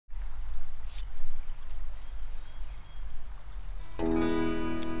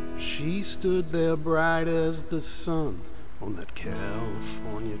She stood there bright as the sun on that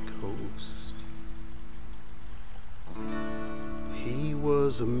California coast. He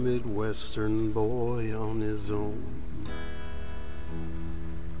was a Midwestern boy on his own.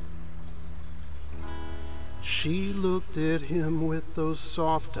 She looked at him with those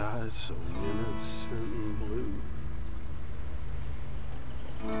soft eyes so innocent and blue.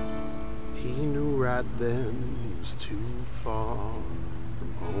 He knew right then he was too far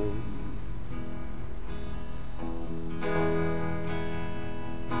from home.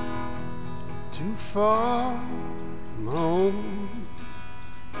 Too far from home.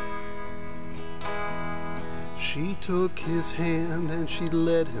 She took his hand and she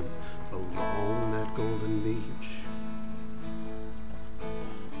led him along that golden beach.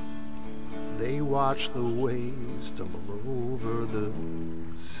 They watched the waves tumble over the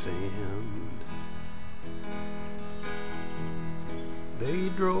sand. They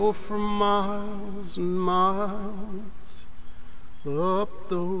drove for miles and miles up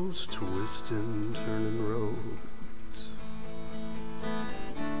those twisting, turning roads.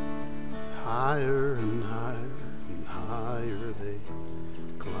 Higher and higher and higher they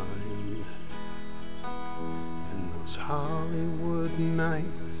climbed. In those Hollywood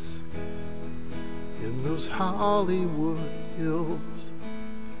nights, in those Hollywood hills,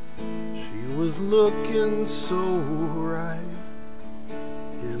 she was looking so right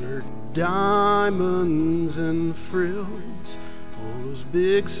in her diamonds and frills. All those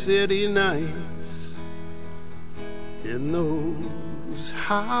big city nights, in those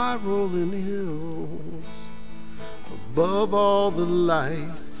high rolling hills, above all the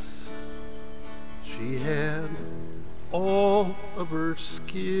lights, she had all of her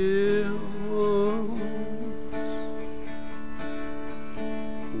skills.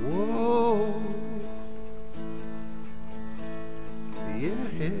 Whoa, yeah.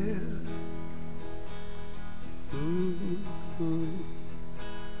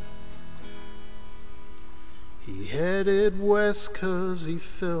 He headed west 'cause he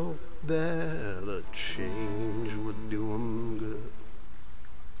felt that a change would do him good.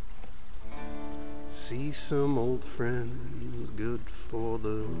 See some old friends, good for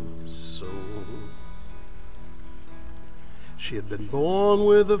the soul. She had been born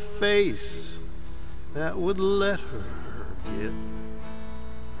with a face that would let her get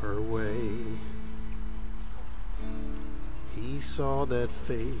her way. He saw that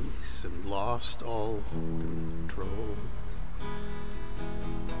face and lost all control.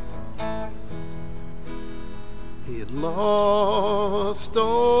 He had lost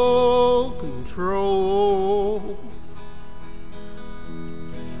all control.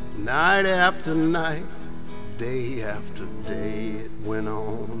 Night after night, day after day, it went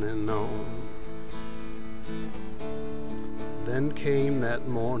on and on. Then came that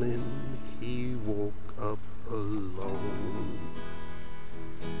morning, he woke up alone.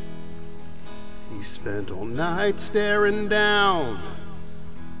 He spent all night staring down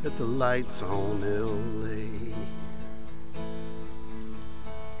at the lights on LA,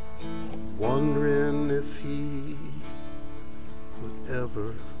 wondering if he would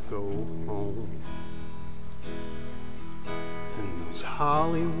ever go home. In those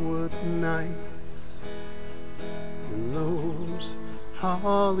Hollywood nights, in those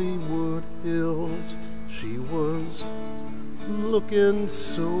Hollywood hills, she was looking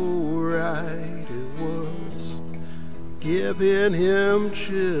so right, it was giving him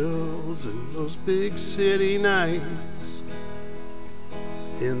chills. In those big city nights,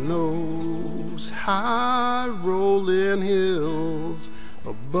 in those high rolling hills,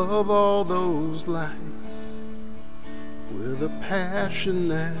 above all those lights, with a passion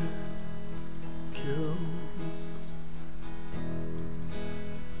that kills.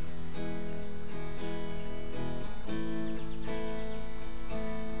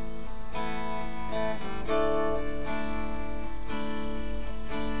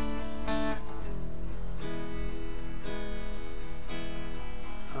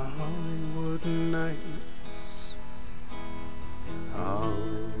 Hollywood nights,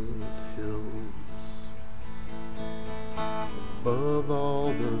 Hollywood hills, above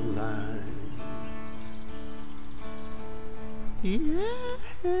all the lines. Yeah.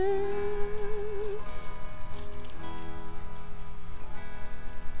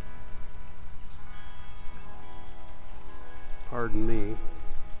 Pardon me.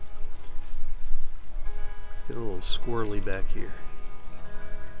 Let's get a little squirrely back here.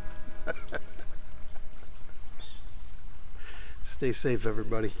 Stay safe,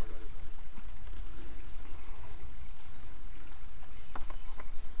 everybody.